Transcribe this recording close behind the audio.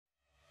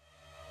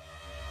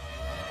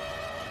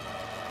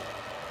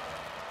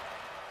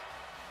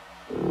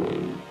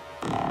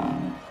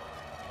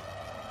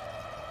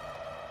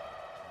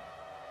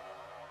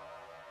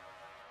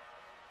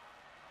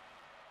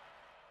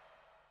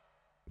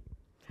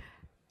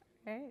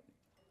Great.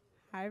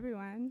 Hi,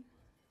 everyone.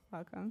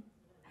 Welcome.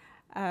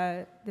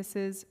 This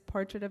is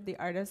Portrait of the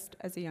Artist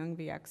as a Young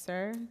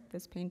VXer.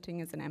 This painting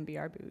is an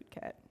MBR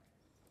bootkit.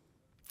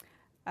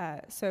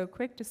 So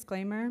quick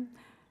disclaimer,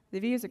 the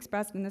views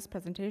expressed in this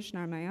presentation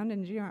are my own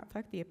and do not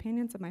reflect the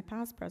opinions of my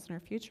past, present, or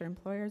future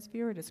employers.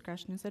 Viewer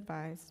discretion is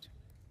advised.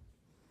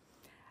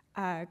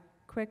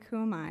 Quick,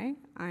 who am I?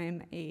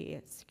 I'm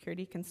a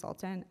security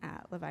consultant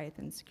at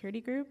Leviathan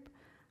Security Group.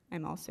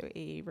 I'm also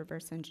a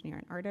reverse engineer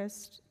and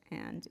artist,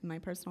 and in my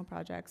personal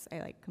projects, I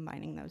like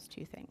combining those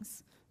two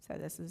things. So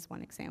this is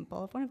one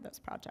example of one of those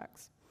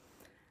projects.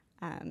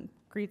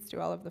 Greets to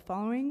all of the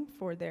following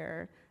for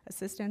their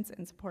assistance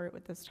and support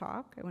with this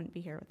talk. I wouldn't be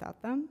here without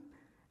them.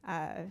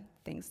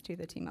 Thanks to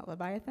the team at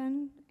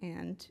Leviathan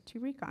and to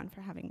Recon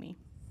for having me.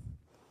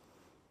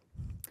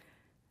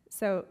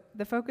 So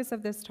the focus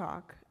of this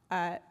talk,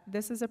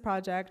 this is a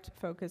project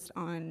focused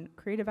on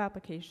creative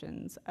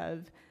applications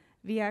of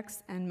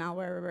VX and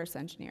malware reverse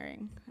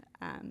engineering.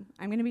 I'm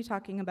going to be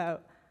talking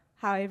about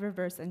how I've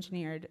reverse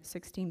engineered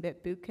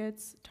 16-bit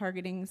bootkits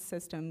targeting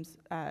systems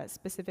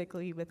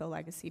specifically with a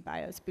legacy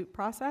BIOS boot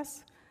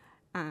process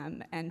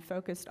and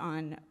focused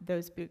on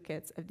those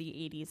bootkits of the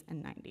 80s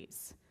and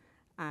 90s.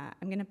 I'm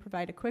going to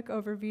provide a quick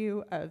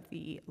overview of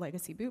the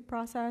legacy boot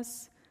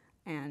process,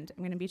 and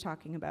I'm going to be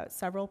talking about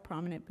several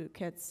prominent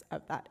bootkits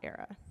of that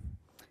era.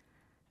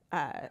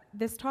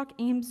 This talk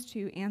aims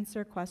to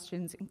answer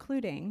questions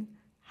including,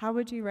 how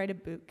would you write a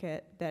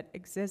bootkit that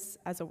exists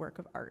as a work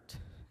of art?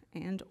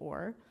 And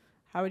or,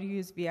 how would you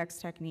use VX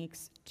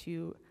techniques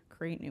to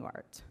create new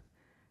art?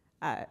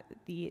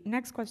 The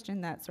next question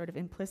that sort of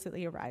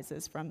implicitly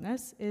arises from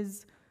this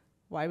is,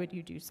 why would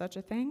you do such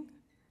a thing?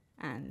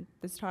 And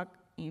this talk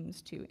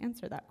aims to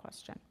answer that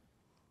question.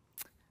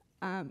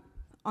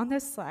 On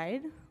this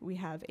slide, we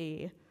have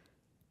a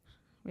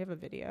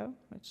video,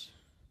 which,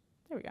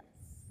 there we go.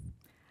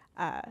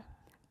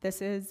 This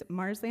is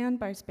Marsland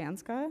by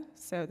Spanska.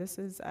 So this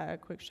is a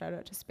quick shout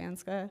out to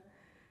Spanska,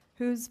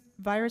 whose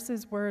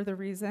viruses were the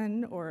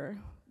reason, or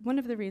one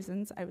of the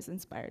reasons I was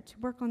inspired to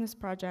work on this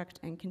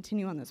project and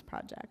continue on this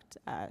project.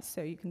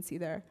 So you can see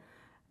there,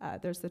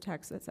 there's the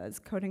text that says,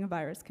 coding a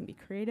virus can be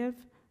creative,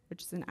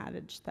 which is an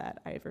adage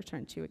that I've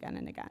returned to again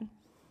and again.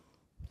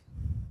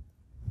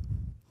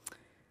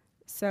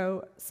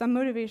 So some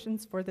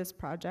motivations for this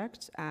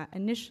project.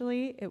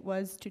 Initially, it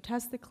was to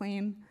test the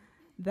claim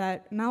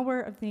that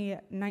malware of the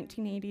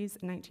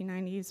 1980s and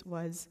 1990s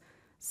was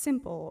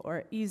simple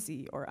or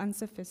easy or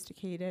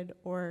unsophisticated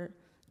or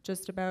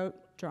just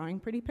about drawing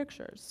pretty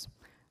pictures.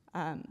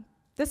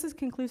 This is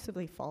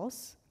conclusively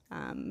false,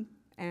 and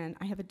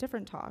I have a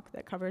different talk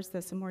that covers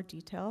this in more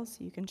detail,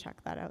 so you can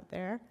check that out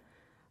there.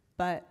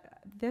 But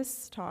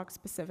this talk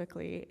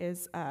specifically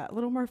is a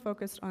little more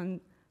focused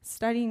on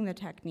studying the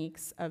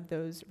techniques of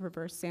those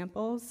reverse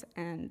samples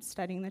and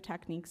studying the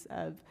techniques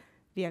of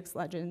VX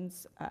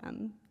Legends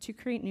to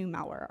create new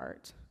malware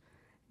art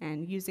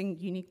and using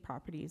unique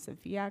properties of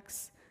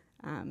VX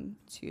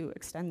to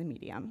extend the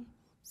medium.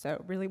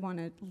 So really want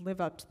to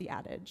live up to the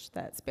adage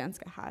that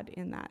Spanska had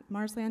in that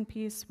Marsland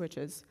piece, which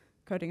is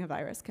coding a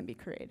virus can be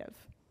creative.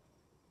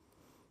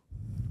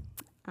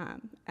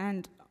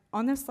 And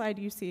on this slide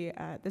you see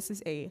this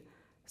is a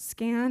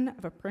scan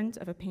of a print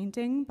of a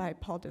painting by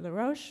Paul de la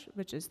Roche,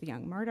 which is the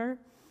Young Martyr.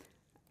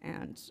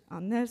 And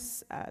on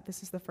this,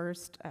 this is the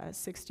first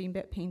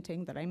 16-bit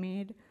painting that I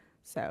made.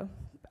 So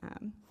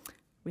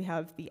we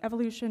have the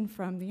evolution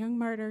from the Young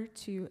Martyr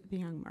to the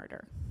Young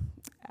Martyr.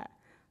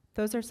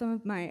 Those are some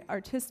of my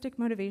artistic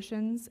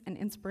motivations and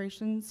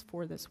inspirations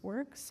for this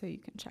work, so you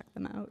can check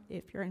them out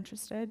if you're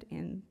interested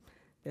in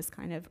this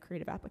kind of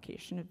creative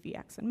application of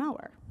VX and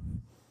malware.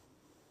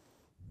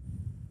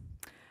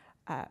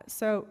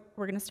 So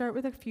we're going to start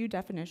with a few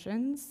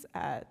definitions.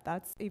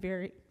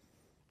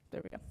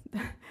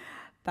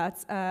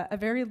 That's a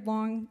very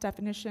long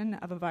definition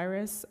of a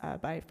virus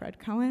by Fred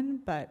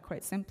Cohen, but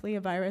quite simply, a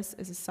virus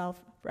is a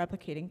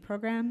self-replicating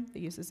program that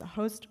uses a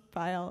host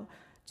file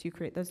to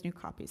create those new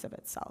copies of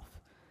itself.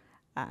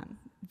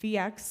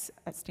 VX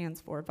stands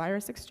for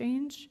virus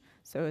exchange,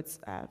 so it's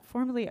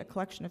formally a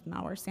collection of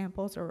malware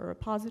samples or a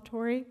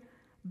repository,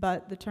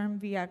 but the term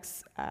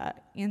VX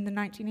in the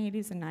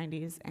 1980s and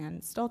 90s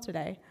and still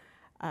today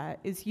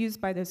is used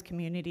by those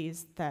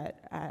communities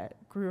that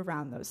grew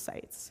around those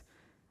sites.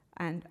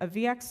 And a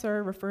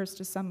VXer refers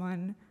to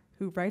someone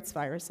who writes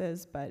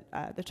viruses, but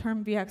the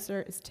term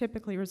VXer is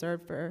typically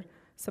reserved for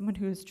someone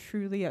who is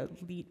truly a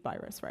lead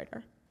virus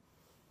writer.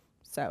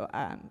 So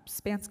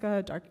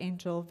Spanska, Dark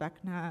Angel,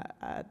 Vecna,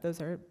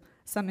 those are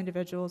some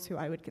individuals who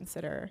I would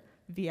consider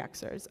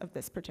VXers of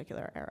this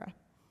particular era,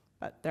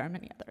 but there are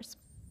many others.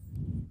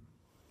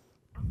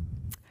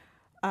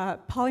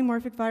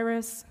 Polymorphic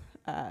virus,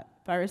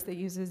 virus that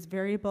uses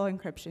variable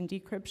encryption,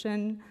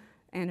 decryption,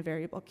 and a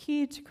variable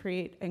key to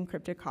create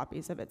encrypted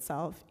copies of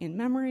itself in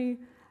memory,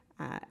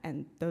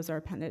 and those are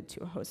appended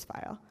to a host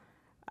file.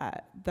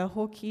 The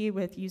whole key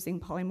with using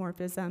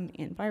polymorphism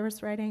in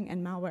virus writing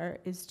and malware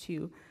is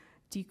to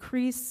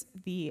decrease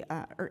the,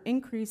 or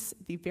increase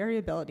the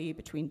variability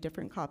between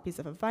different copies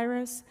of a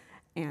virus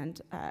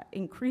and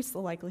increase the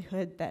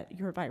likelihood that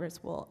your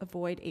virus will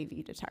avoid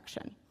AV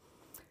detection.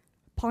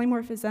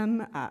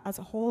 Polymorphism as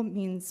a whole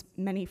means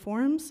many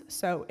forms,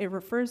 so it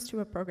refers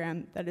to a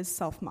program that is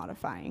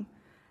self-modifying.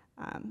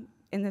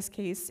 In this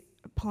case,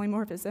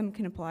 polymorphism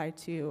can apply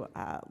to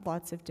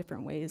lots of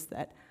different ways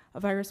that a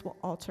virus will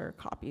alter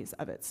copies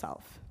of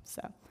itself.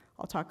 So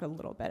I'll talk a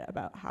little bit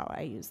about how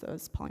I use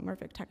those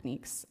polymorphic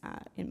techniques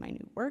in my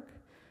new work.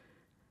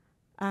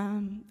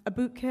 A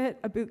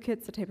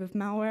bootkit's a type of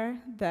malware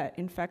that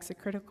infects a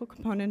critical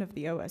component of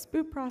the OS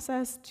boot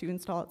process to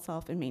install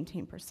itself and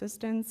maintain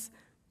persistence,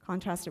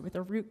 contrasted with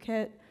a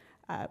rootkit,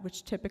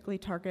 which typically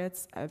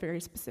targets a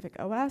very specific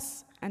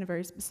OS and a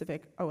very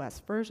specific OS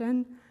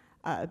version.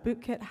 A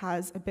bootkit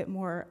has a bit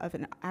more of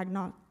an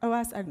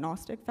OS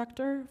agnostic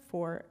vector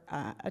for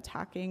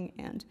attacking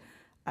and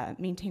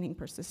maintaining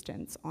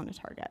persistence on a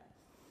target.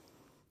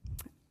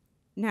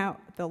 Now,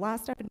 the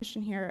last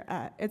definition here,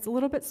 it's a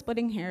little bit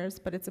splitting hairs,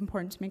 but it's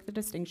important to make the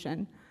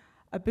distinction.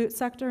 A boot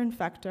sector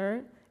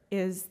infector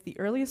is the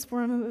earliest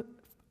form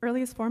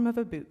of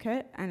a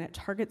bootkit, and it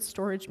targets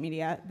storage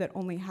media that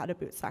only had a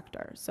boot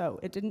sector. So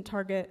it didn't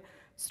target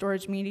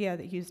storage media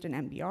that used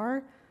an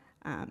MBR,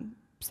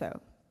 so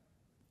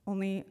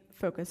only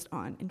focused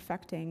on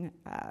infecting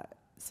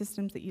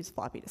systems that use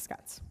floppy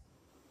diskettes.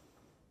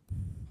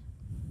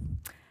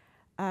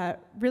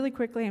 Really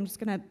quickly, I'm just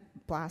going to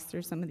blast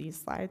through some of these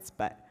slides,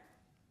 but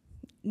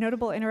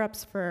notable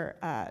interrupts for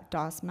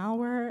DOS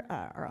malware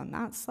are on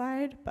that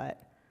slide,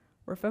 but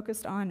we're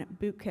focused on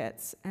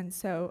bootkits. And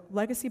so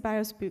legacy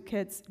BIOS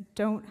bootkits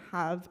don't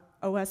have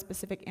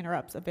OS-specific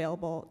interrupts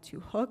available to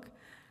hook,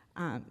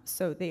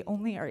 so they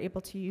only are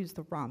able to use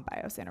the ROM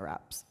BIOS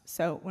interrupts.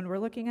 So when we're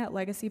looking at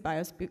legacy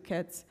BIOS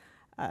bootkits,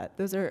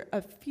 those are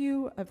a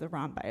few of the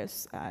ROM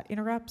BIOS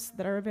interrupts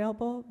that are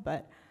available,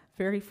 but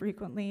very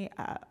frequently,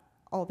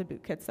 all the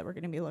bootkits that we're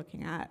going to be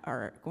looking at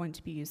are going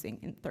to be using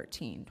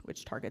int13,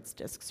 which targets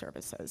disk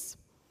services.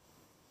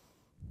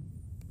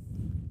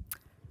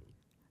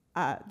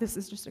 This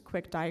is just a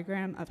quick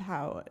diagram of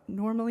how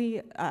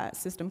normally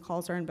system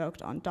calls are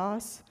invoked on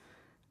DOS.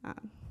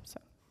 So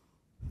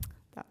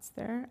that's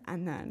there.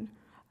 And then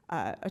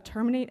a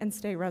terminate and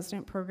stay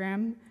resident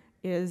program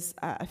is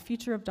a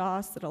feature of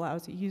DOS that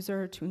allows a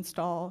user to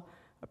install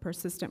a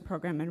persistent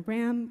program in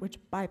RAM, which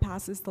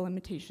bypasses the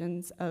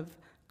limitations of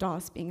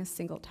DOS being a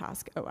single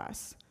task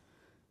OS.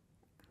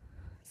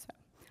 So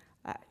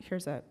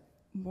here's a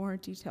more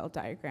detailed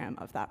diagram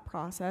of that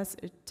process.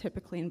 It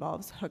typically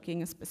involves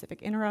hooking a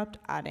specific interrupt,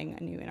 adding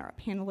a new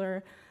interrupt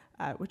handler,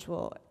 which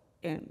will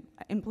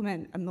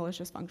implement a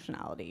malicious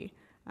functionality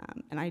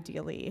and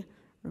ideally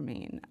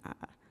remain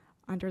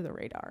under the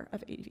radar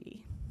of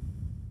AV.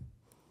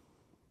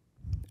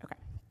 Okay.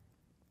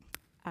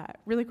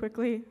 Really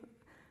quickly,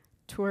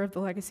 tour of the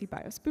legacy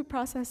BIOS boot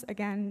process.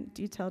 Again,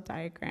 detailed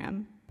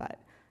diagram, but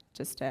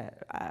just to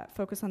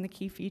focus on the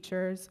key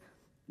features.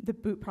 The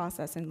boot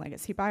process in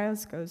legacy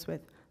BIOS goes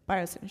with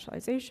BIOS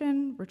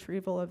initialization,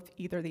 retrieval of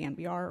either the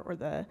MBR or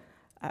the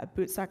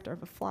boot sector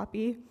of a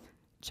floppy,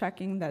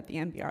 checking that the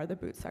MBR, the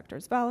boot sector,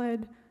 is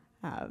valid,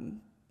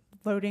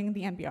 loading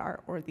the MBR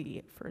or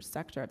the first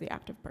sector of the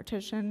active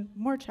partition,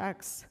 more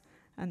checks,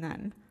 and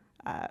then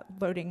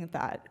loading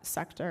that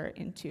sector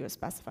into a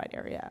specified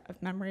area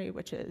of memory,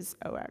 which is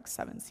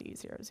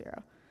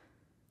OX7C00.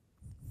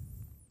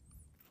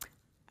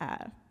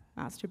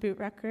 Master boot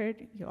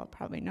record, you all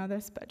probably know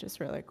this, but just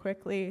really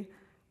quickly,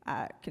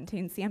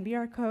 contains the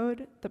MBR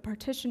code, the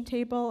partition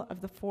table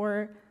of the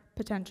 4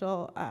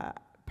 potential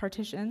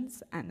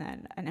partitions, and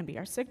then an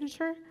MBR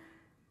signature.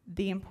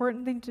 The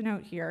important thing to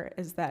note here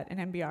is that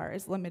an MBR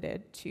is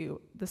limited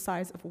to the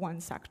size of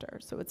 1 sector.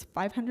 So it's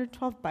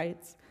 512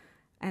 bytes,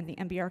 and the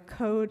MBR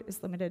code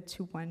is limited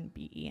to 1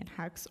 BE in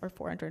hex, or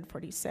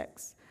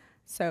 446.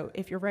 So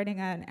if you're writing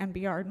an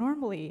MBR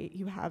normally,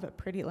 you have a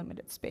pretty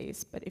limited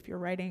space, but if you're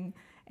writing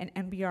an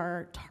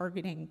MBR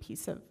targeting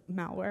piece of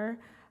malware,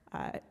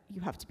 you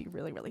have to be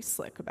really, really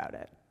slick about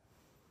it.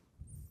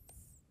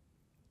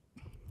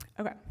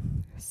 Okay,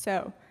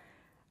 so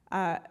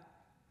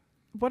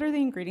what are the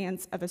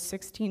ingredients of a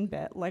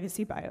 16-bit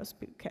legacy BIOS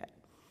bootkit?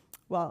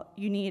 Well,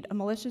 you need a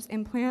malicious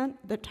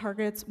implant that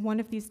targets one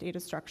of these data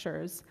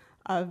structures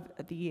of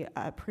the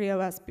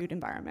pre-OS boot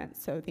environment.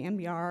 So the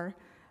MBR,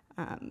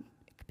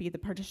 it could be the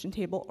partition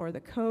table or the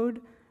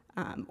code,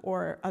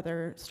 or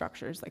other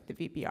structures like the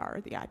VBR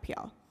or the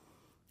IPL.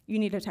 You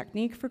need a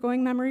technique for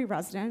going memory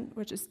resident,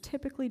 which is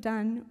typically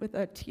done with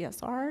a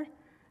TSR.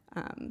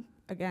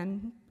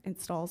 Again,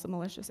 installs a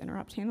malicious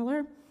interrupt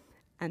handler,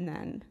 and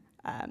then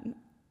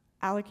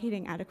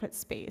allocating adequate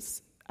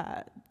space.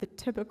 The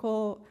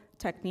typical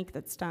technique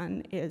that's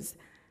done is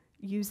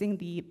using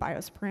the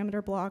BIOS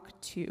parameter block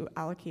to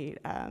allocate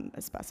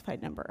a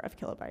specified number of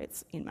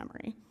kilobytes in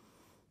memory.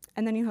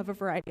 And then you have a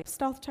variety of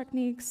stealth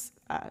techniques,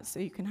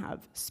 so you can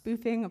have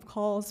spoofing of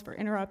calls for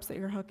interrupts that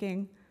you're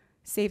hooking,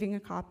 saving a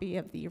copy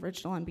of the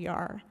original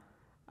MBR,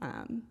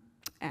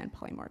 and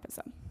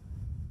polymorphism.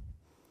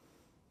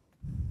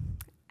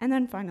 And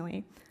then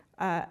finally,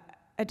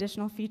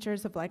 additional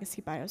features of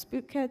legacy BIOS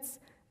bootkits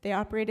They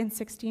operate in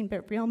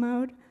 16-bit real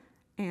mode,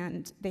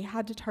 and they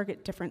had to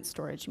target different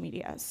storage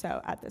media.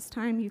 So at this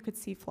time, you could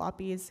see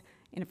floppies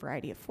in a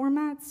variety of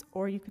formats,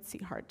 or you could see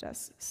hard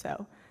disks.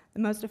 So the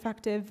most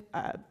effective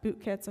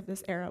bootkits of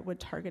this era would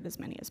target as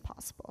many as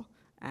possible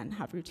and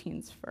have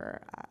routines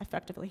for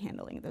effectively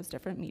handling those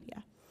different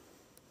media.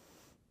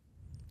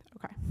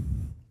 Okay,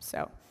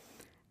 so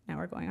now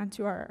we're going on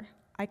to our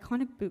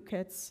iconic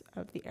bootkits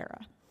of the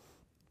era.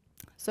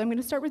 So I'm going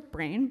to start with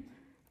Brain.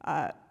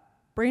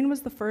 Brain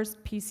was the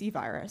first PC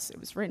virus. It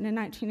was written in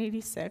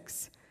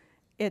 1986.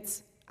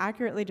 It's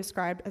accurately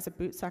described as a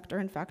boot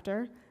sector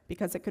infector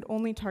because it could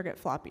only target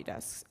floppy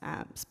disks.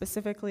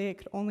 Specifically, it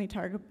could only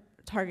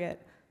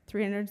target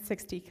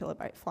 360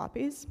 kilobyte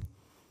floppies.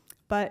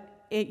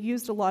 But it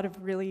used a lot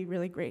of really,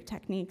 really great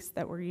techniques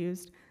that were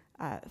used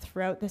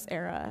throughout this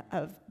era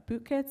of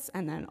bootkits,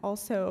 and then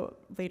also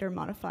later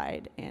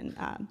modified in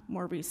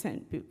more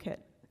recent bootkit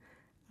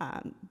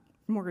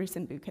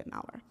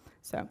malware.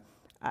 So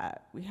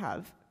we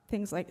have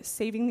things like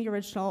saving the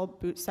original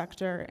boot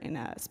sector in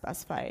a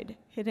specified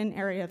hidden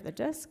area of the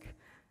disk,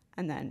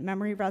 and then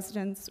memory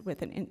residence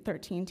with an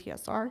int13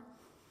 TSR.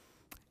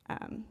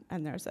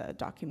 And there's a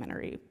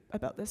documentary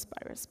about this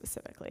virus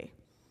specifically,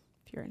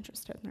 if you're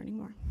interested in learning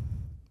more.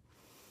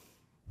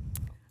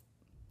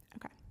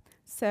 Okay,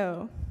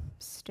 so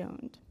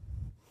Stoned.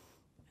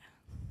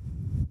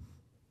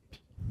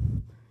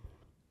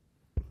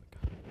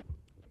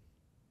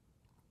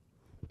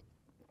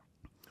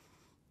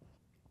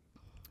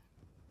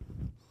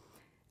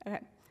 Okay.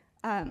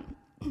 All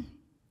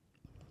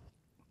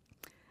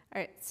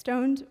right,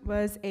 Stoned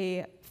was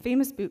a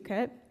famous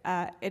bootkit.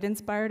 It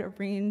inspired a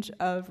range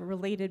of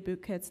related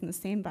bootkits in the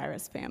same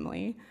virus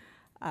family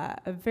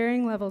of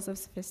varying levels of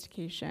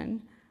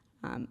sophistication.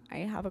 I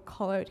have a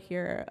call out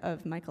here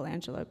of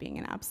Michelangelo being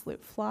an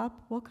absolute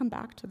flop. We'll come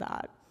back to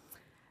that.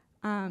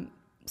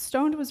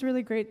 Stoned was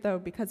really great, though,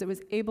 because it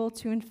was able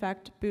to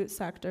infect boot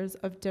sectors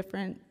of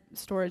different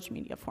storage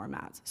media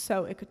formats.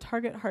 So it could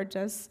target hard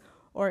disks,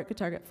 or it could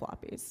target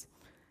floppies.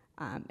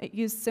 It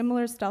used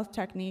similar stealth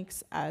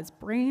techniques as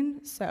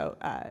Brain, so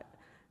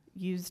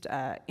used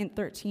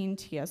int13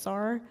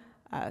 TSR,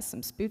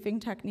 some spoofing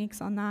techniques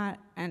on that,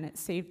 and it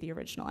saved the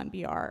original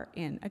MBR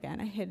in,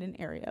 again, a hidden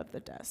area of the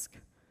disk.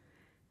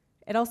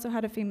 It also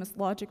had a famous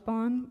logic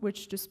bomb,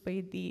 which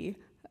displayed the,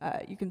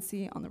 you can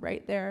see on the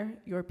right there,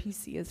 your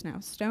PC is now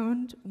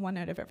stoned 1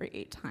 out of every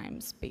 8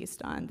 times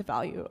based on the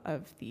value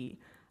of the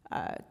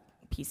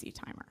PC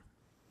timer.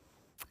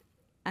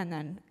 And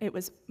then it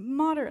was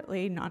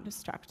moderately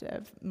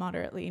non-destructive,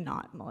 moderately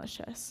not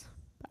malicious.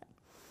 But,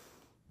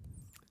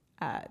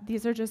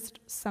 these are just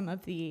some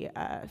of the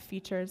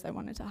features I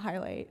wanted to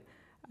highlight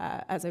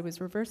as I was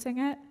reversing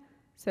it.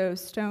 So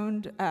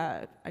Stoned,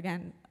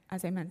 again,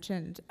 as I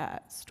mentioned,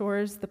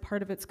 stores the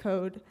part of its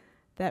code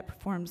that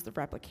performs the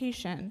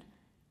replication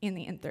in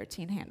the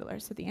int13 handler.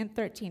 So the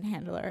int13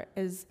 handler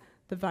is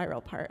the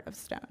viral part of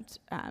Stoned.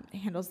 It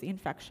handles the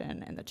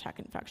infection and the check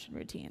infection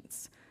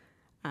routines.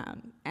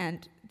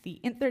 And the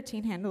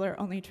int13 handler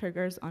only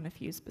triggers on a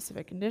few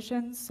specific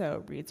conditions,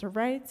 so reads or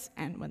writes,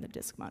 and when the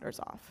disk motor's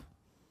off.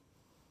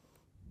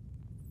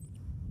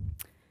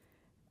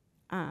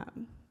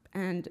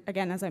 And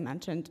again, as I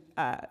mentioned,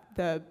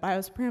 the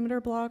BIOS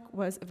parameter block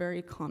was a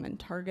very common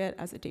target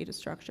as a data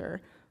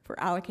structure for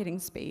allocating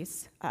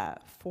space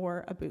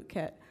for a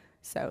bootkit.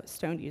 So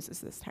Stoned uses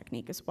this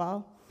technique as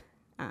well.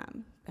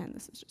 And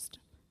this is just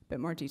a bit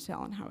more detail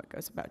on how it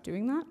goes about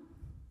doing that.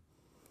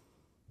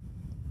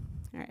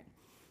 All right.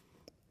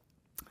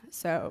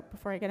 So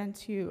before I get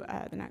into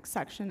the next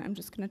section, I'm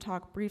just going to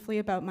talk briefly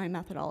about my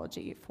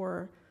methodology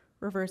for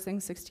reversing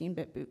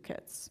 16-bit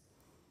bootkits.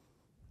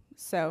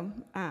 So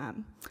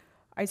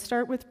I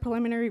start with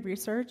preliminary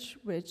research,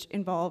 which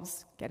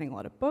involves getting a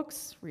lot of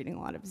books, reading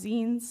a lot of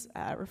zines,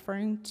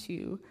 referring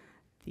to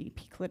the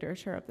peak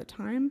literature of the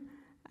time,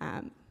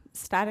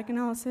 static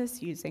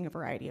analysis using a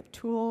variety of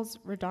tools,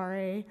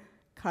 Radare,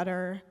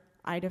 Cutter,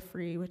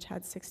 IDA-free, which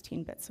had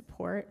 16-bit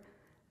support,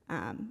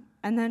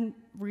 and then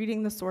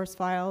reading the source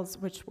files,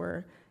 which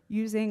were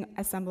using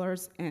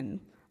assemblers in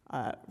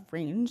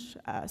range.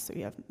 So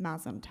you have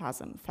MASM,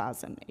 TASM,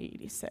 FASM,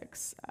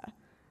 A86,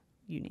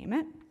 you name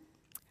it.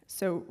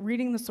 So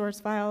reading the source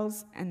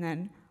files and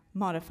then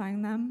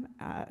modifying them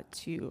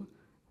to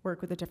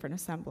work with a different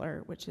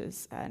assembler, which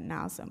is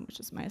NASM, which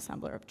is my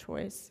assembler of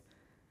choice.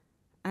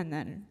 And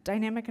then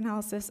dynamic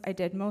analysis I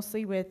did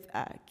mostly with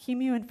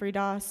QEMU and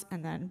FreeDOS,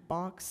 and then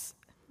Box.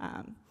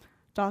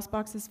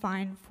 DOSBox is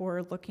fine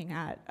for looking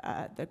at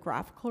the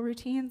graphical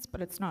routines,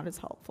 but it's not as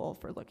helpful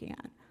for looking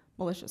at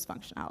malicious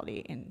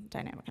functionality in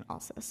dynamic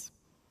analysis.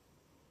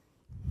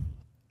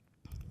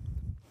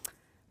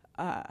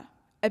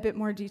 A bit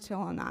more detail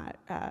on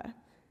that.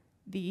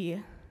 The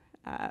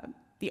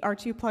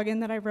R2 plugin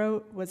that I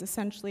wrote was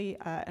essentially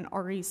an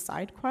RE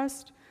side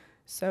quest.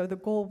 So the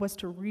goal was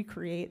to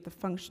recreate the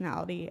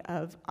functionality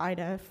of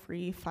IDA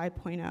Free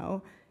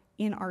 5.0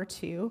 in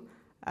R2.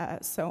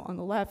 So on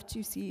the left,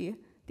 you see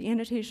the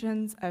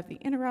annotations of the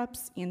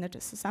interrupts in the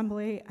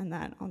disassembly, and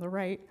then on the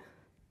right,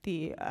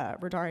 the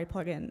Radari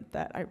plugin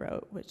that I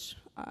wrote, which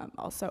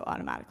also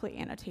automatically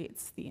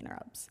annotates the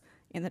interrupts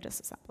in the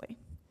disassembly.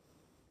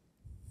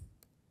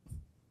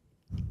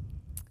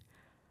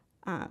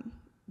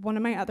 One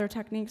of my other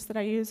techniques that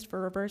I used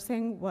for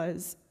reversing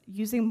was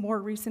using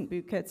more recent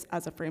bootkits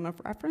as a frame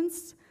of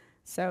reference.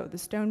 So the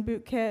Stone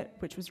bootkit,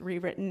 which was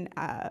rewritten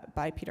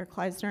by Peter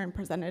Kleisner and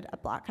presented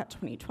at Black Hat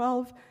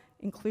 2012,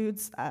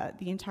 includes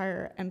the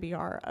entire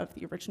MBR of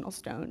the original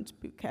Stone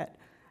bootkit.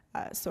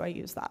 So I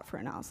use that for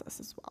analysis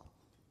as well.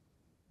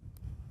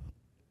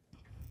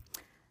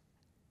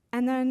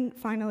 And then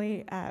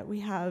finally, we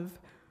have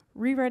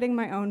rewriting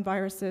my own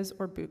viruses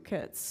or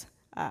bootkits,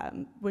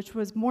 which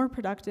was more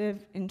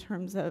productive in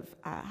terms of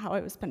how I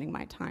was spending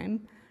my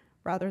time,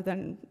 rather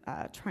than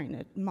trying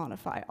to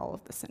modify all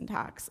of the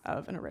syntax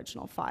of an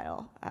original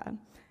file.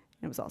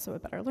 It was also a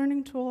better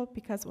learning tool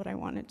because what I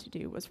wanted to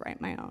do was write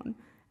my own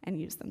and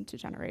use them to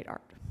generate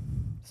art.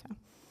 So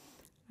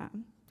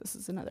this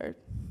is another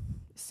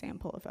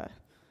sample of a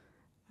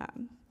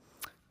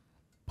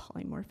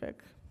polymorphic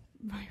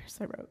virus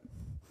I wrote.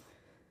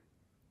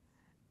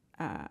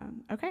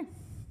 Okay,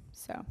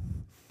 so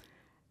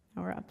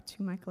now we're up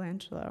to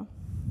Michelangelo.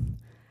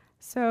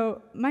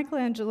 So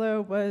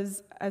Michelangelo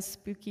was a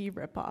spooky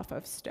ripoff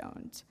of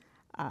Stoned.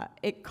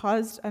 It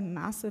caused a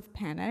massive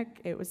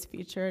panic. It was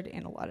featured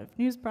in a lot of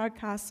news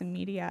broadcasts and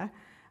media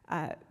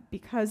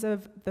because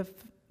of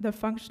the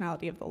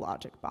functionality of the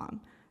logic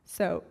bomb.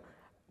 So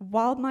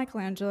while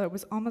Michelangelo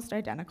was almost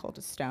identical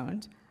to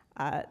Stoned,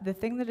 the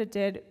thing that it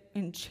did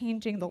in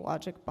changing the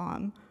logic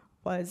bomb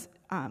was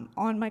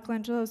on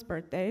Michelangelo's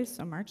birthday,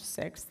 so March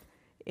 6th,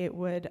 it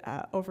would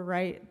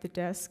overwrite the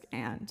disk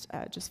and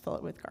just fill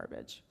it with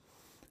garbage.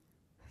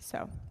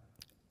 So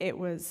it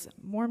was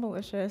more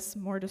malicious,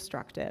 more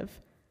destructive,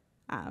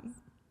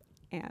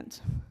 and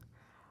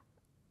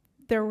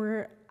there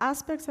were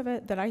aspects of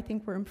it that I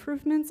think were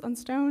improvements on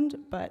Stoned,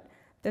 but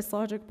this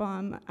logic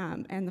bomb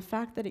and the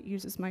fact that it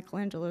uses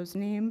Michelangelo's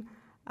name,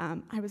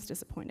 I was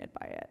disappointed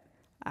by it.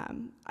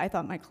 I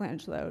thought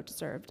Michelangelo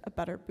deserved a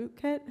better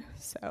bootkit,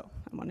 so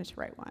I wanted to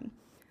write one.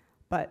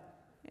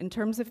 But in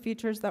terms of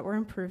features that were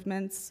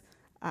improvements,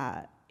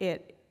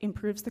 it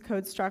improves the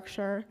code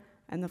structure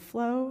and the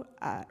flow,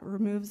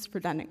 removes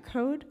redundant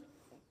code,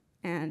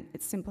 and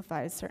it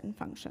simplifies certain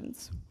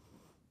functions.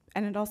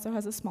 And it also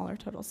has a smaller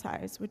total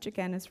size, which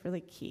again is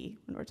really key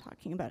when we're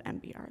talking about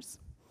MBRs.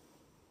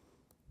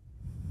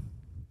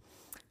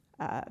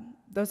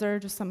 Those are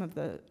just some of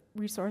the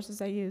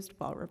resources I used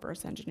while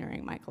reverse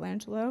engineering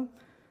Michelangelo.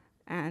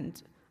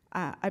 And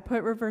I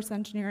put reverse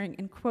engineering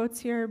in quotes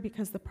here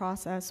because the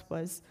process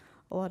was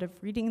a lot of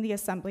reading the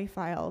assembly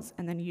files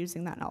and then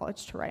using that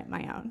knowledge to write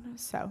my own.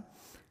 So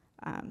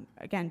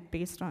again,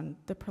 based on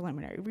the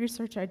preliminary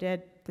research I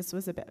did, this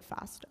was a bit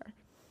faster.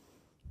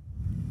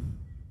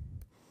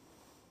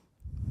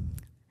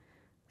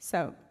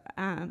 So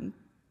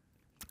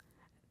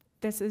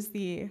this is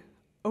the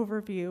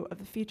overview of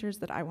the features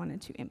that I wanted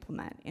to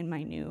implement in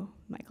my new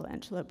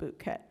Michelangelo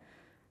bootkit.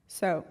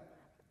 So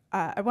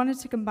I wanted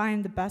to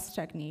combine the best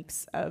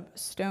techniques of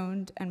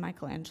Stoned and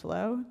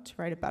Michelangelo to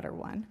write a better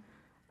one.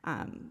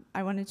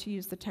 I wanted to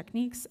use the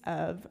techniques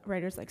of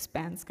writers like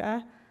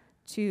Spanska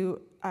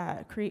to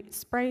create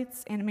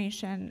sprites,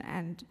 animation,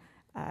 and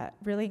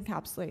really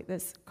encapsulate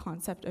this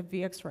concept of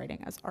VX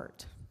writing as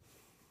art.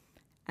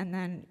 And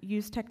then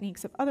use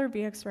techniques of other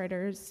VX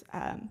writers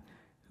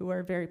who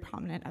are very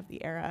prominent of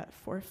the era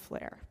for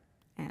flair.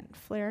 And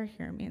flair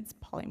here means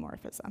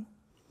polymorphism.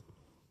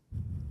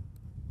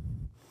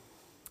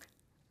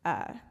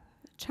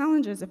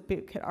 Challenges of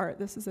bootkit art.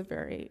 This is a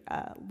very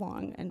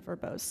long and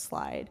verbose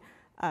slide.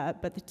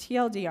 But the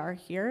TLDR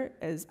here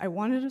is I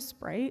wanted a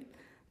sprite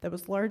that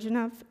was large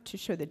enough to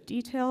show the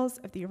details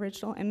of the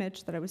original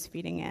image that I was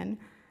feeding in,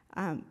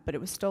 but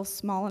it was still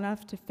small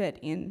enough to fit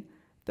in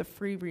the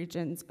free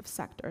regions of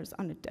sectors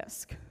on a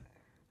disk.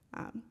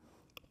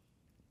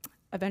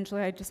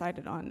 Eventually, I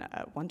decided on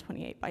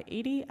 128 by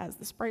 80 as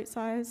the sprite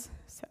size,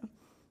 so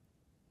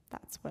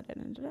that's what it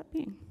ended up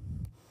being.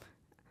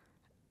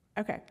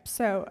 Okay,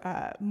 so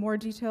more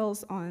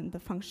details on the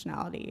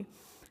functionality.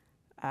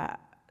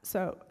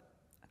 So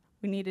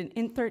we need an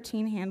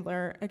int13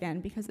 handler,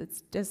 again, because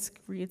it's disk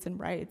reads and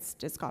writes,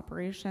 disk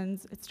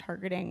operations, it's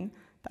targeting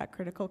that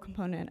critical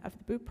component of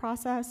the boot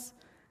process.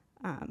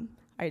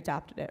 I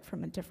adapted it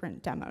from a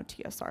different demo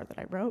TSR that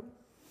I wrote.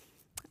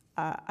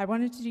 I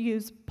wanted to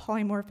use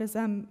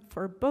polymorphism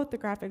for both the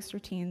graphics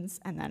routines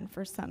and then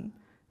for some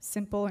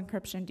simple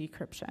encryption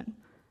decryption.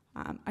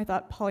 I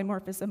thought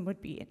polymorphism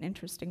would be an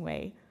interesting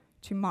way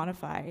to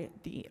modify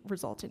the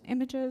resultant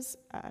images,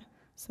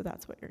 so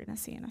that's what you're gonna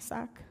see in a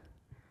sec.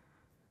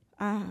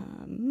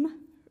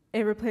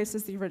 It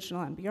replaces the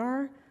original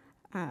MBR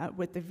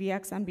with the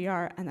VX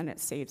MBR, and then it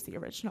saves the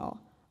original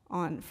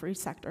on free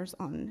sectors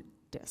on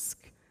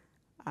disk.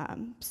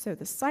 So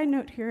the side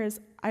note here is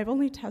I've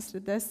only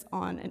tested this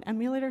on an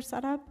emulator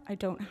setup. I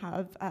don't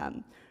have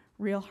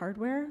real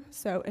hardware.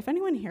 So if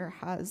anyone here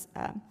has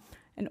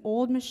an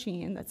old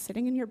machine that's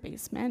sitting in your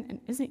basement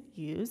and isn't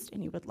used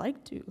and you would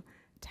like to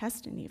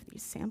test any of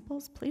these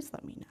samples, please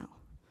let me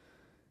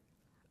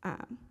know.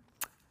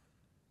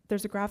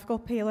 There's a graphical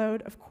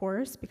payload, of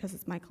course, because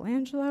it's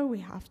Michelangelo. We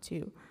have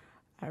to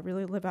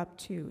really live up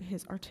to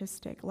his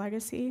artistic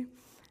legacy.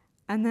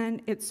 And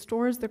then it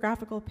stores the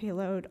graphical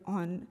payload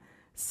on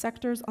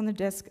sectors on the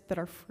disk that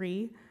are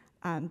free,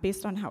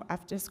 based on how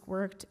fdisk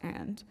worked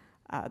and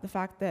the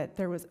fact that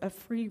there was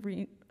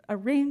a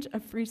range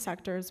of free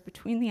sectors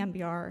between the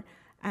MBR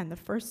and the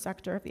first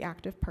sector of the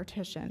active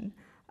partition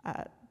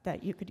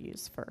that you could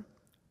use for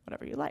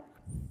whatever you like.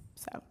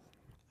 So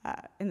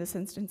in this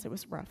instance, it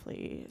was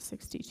roughly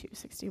 62,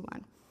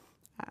 61,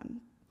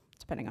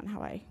 depending on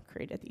how I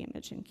created the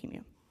image in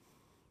QEMU.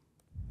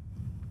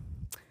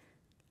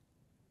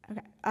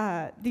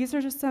 Okay, these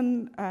are just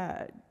some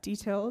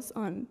details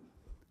on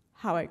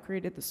how I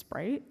created the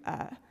sprite.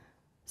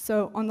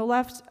 So on the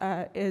left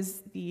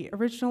is the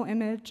original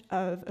image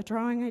of a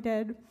drawing I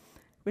did,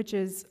 which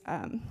is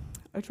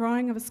a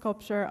drawing of a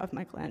sculpture of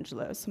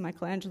Michelangelo. So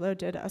Michelangelo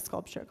did a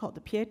sculpture called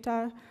the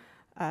Pietà,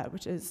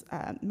 which is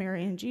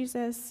Mary and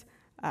Jesus.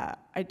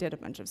 I did a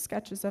bunch of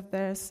sketches of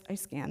this, I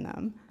scanned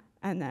them,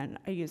 and then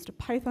I used a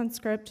Python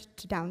script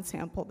to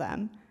downsample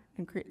them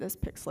and create this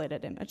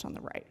pixelated image on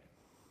the right.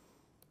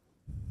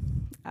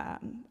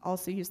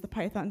 Also used the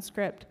Python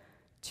script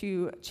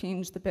to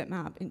change the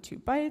bitmap into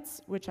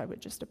bytes, which I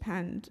would just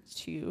append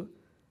to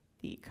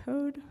the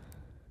code.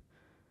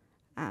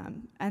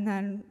 And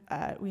then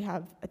we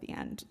have, at the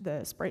end,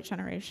 the sprite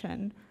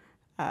generation.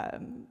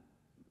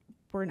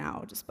 We're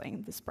now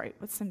displaying the sprite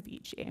with some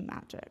VGA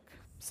magic.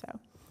 So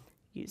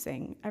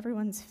using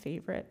everyone's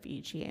favorite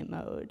VGA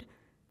mode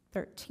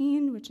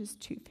 13, which is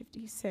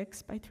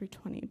 256 by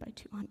 320 by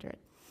 200.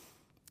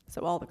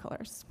 So all the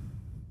colors.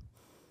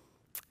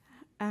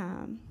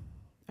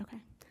 Okay.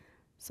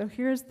 So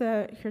here's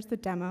the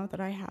demo that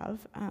I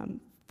have.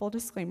 Full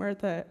disclaimer,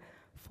 the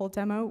full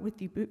demo with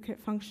the bootkit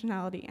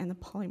functionality and the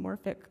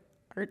polymorphic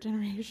art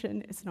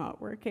generation is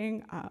not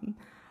working.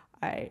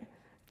 I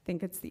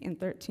think it's the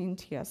int13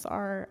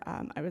 TSR.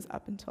 I was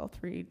up until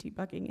 3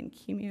 debugging in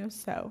QEMU,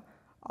 so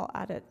I'll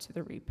add it to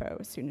the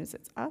repo as soon as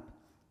it's up.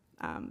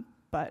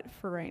 But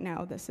for right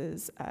now, this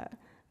is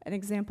an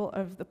example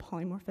of the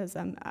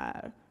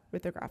polymorphism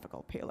with the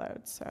graphical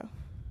payload. So.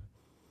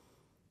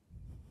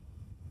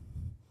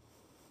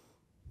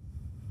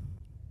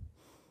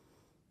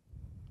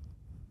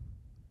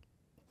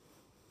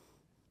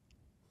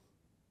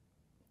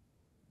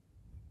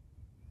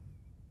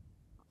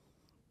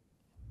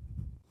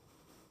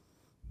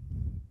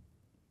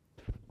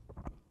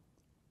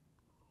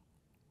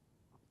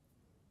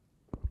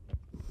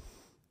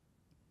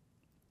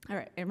 All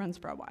right, it runs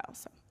for a while,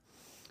 so.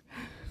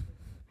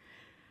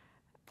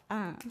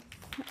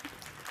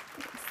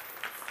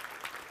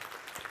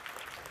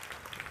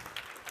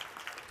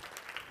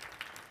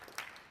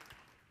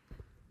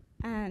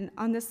 And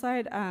on this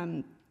slide,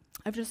 I've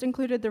just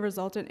included the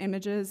resultant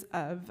images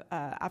of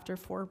after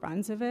 4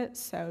 runs of it.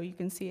 So you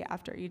can see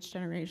after each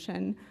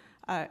generation,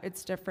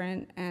 it's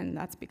different, and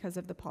that's because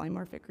of the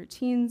polymorphic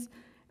routines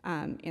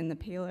in the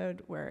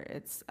payload, where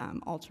it's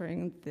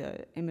altering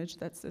the image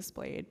that's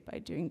displayed by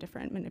doing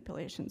different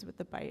manipulations with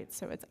the bytes.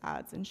 So it's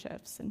adds and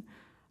shifts and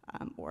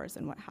ors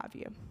and what have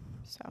you.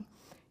 So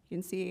you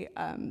can see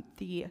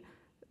the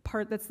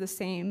part that's the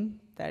same,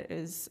 that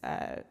is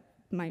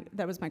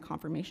that was my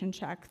confirmation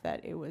check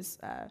that it was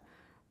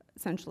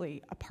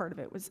essentially a part of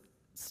it was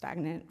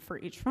stagnant for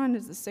each run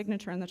is the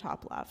signature in the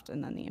top left,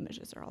 and then the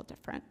images are all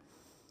different.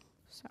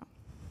 So.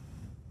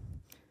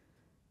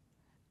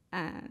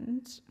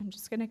 And I'm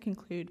just going to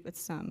conclude with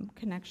some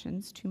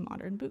connections to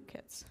modern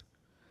bootkits.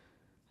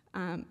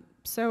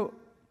 So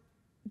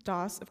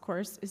DOS, of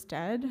course, is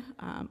dead,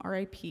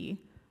 RIP,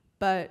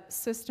 but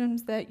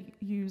systems that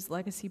use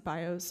legacy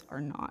BIOS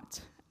are not.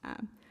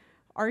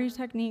 RE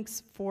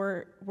techniques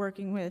for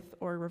working with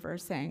or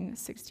reversing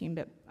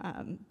 16-bit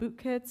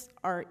bootkits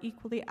are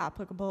equally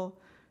applicable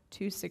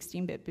to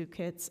 16-bit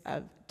bootkits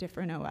of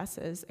different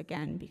OSs,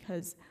 again,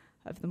 because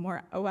of the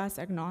more OS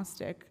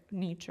agnostic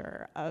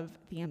nature of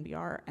the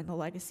MBR and the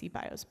legacy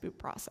BIOS boot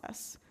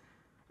process.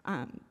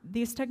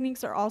 These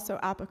techniques are also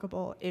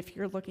applicable if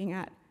you're looking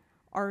at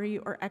RE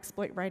or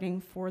exploit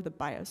writing for the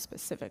BIOS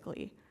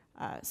specifically.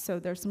 So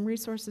there's some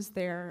resources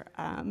there,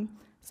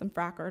 some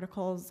FRAC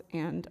articles,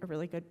 and a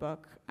really good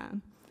book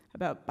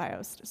about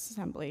BIOS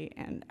disassembly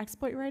and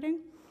exploit writing.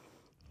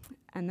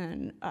 And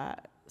then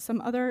some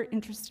other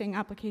interesting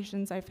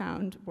applications I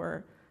found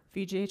were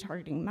VGA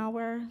targeting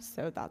malware,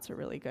 so that's a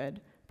really good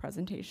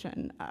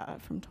presentation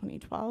from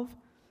 2012.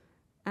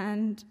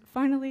 And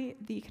finally,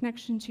 the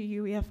connection to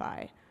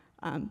UEFI.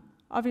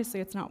 Obviously,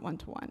 it's not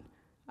one-to-one.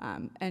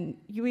 And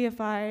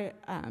UEFI,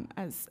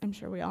 as I'm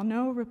sure we all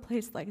know,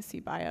 replaced legacy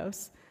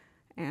BIOS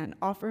and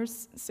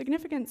offers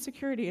significant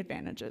security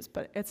advantages,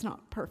 but it's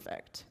not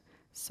perfect.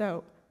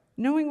 So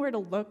knowing where to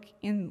look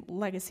in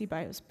legacy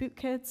BIOS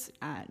bootkits,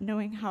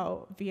 knowing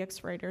how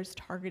VX writers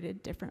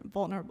targeted different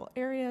vulnerable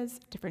areas,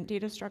 different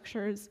data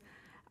structures,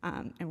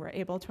 and were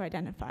able to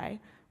identify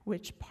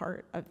which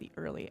part of the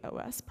early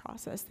OS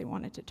process they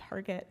wanted to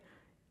target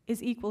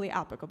is equally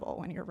applicable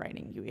when you're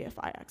writing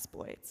UEFI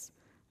exploits.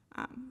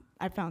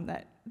 I found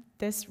that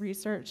this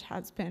research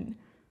has been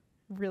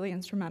really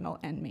instrumental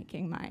in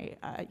making my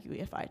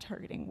UEFI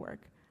targeting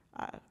work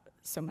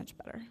so much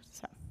better.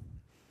 So,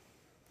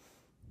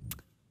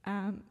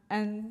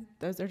 and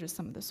those are just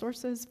some of the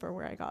sources for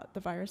where I got the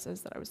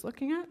viruses that I was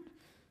looking at,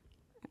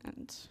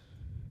 and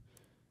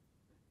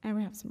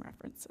we have some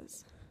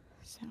references.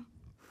 So,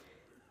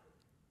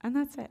 and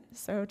that's it.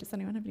 So, does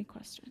anyone have any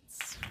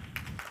questions?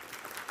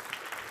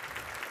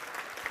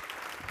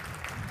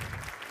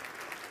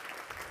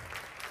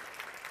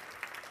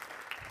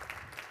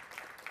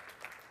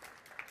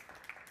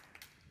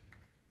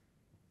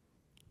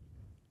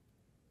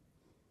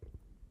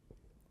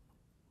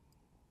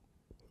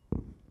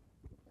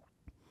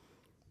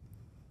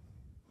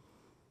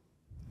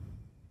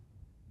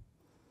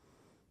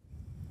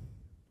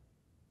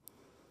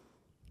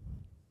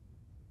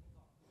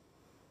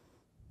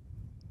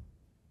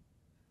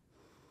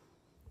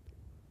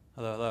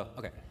 Hello, hello.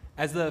 Okay.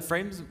 As the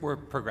frames were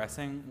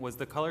progressing, was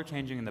the color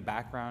changing in the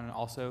background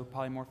also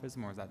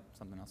polymorphism, or was that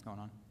something else going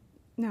on?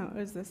 No, it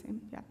was the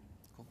same, yeah.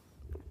 Cool.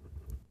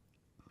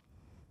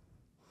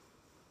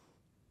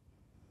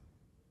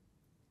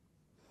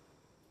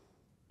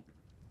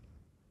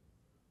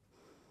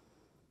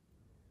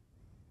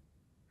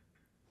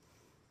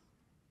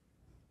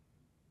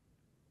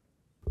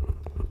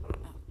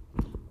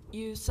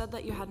 You said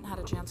that you hadn't had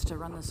a chance to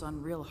run this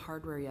on real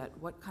hardware yet.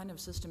 What kind of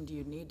system do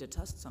you need to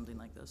test something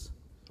like this?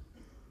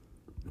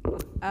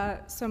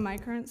 So my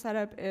current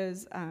setup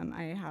is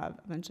I have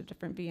a bunch of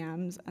different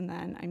VMs, and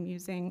then I'm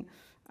using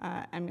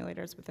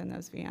emulators within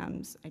those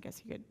VMs. I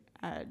guess you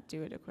could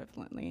do it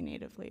equivalently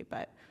natively,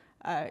 but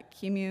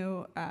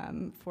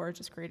QEMU for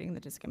just creating the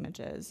disk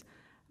images.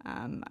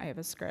 I have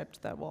a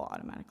script that will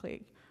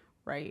automatically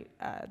write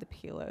the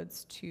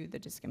payloads to the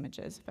disk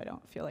images if I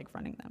don't feel like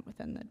running them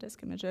within the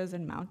disk images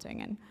and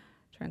mounting and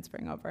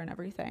transferring over and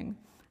everything.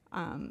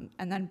 And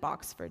then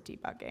Box for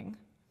debugging,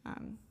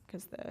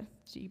 because the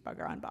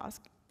debugger on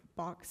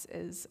Box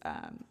is,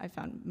 I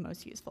found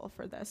most useful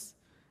for this,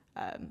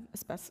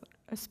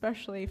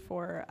 especially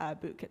for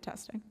bootkit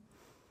testing.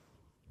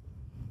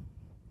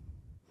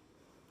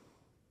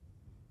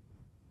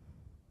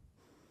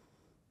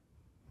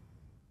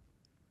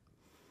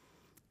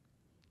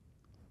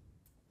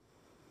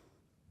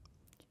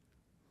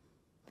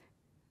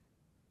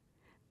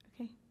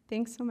 Okay,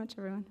 thanks so much,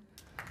 everyone.